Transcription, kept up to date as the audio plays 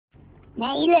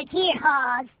Now you look here,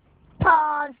 Hawes,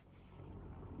 Paws,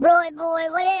 Roy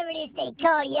Boy, whatever it is they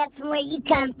call you up from where you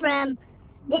come from.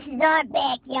 This is our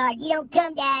backyard. You don't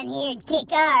come down here and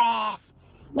kick our ass.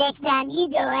 Next time you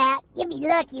go out, you'll be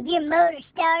lucky if your motor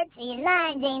starts or your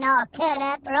lines ain't all cut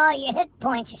up or all your hook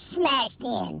points are smashed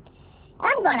in.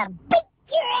 I'm gonna beat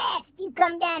your ass if you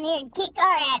come down here and kick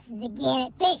our asses again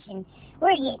at fishing.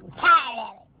 We're getting tired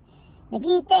of it. If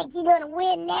you think you're gonna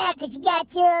win now 'cause you got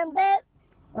your own boat,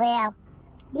 well,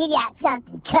 you got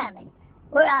something coming.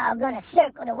 We're all gonna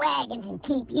circle the wagons and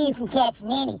keep you from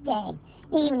catching anything,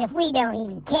 even if we don't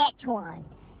even catch one.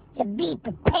 So be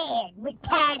prepared. We're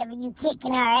tired of you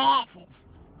kicking our asses.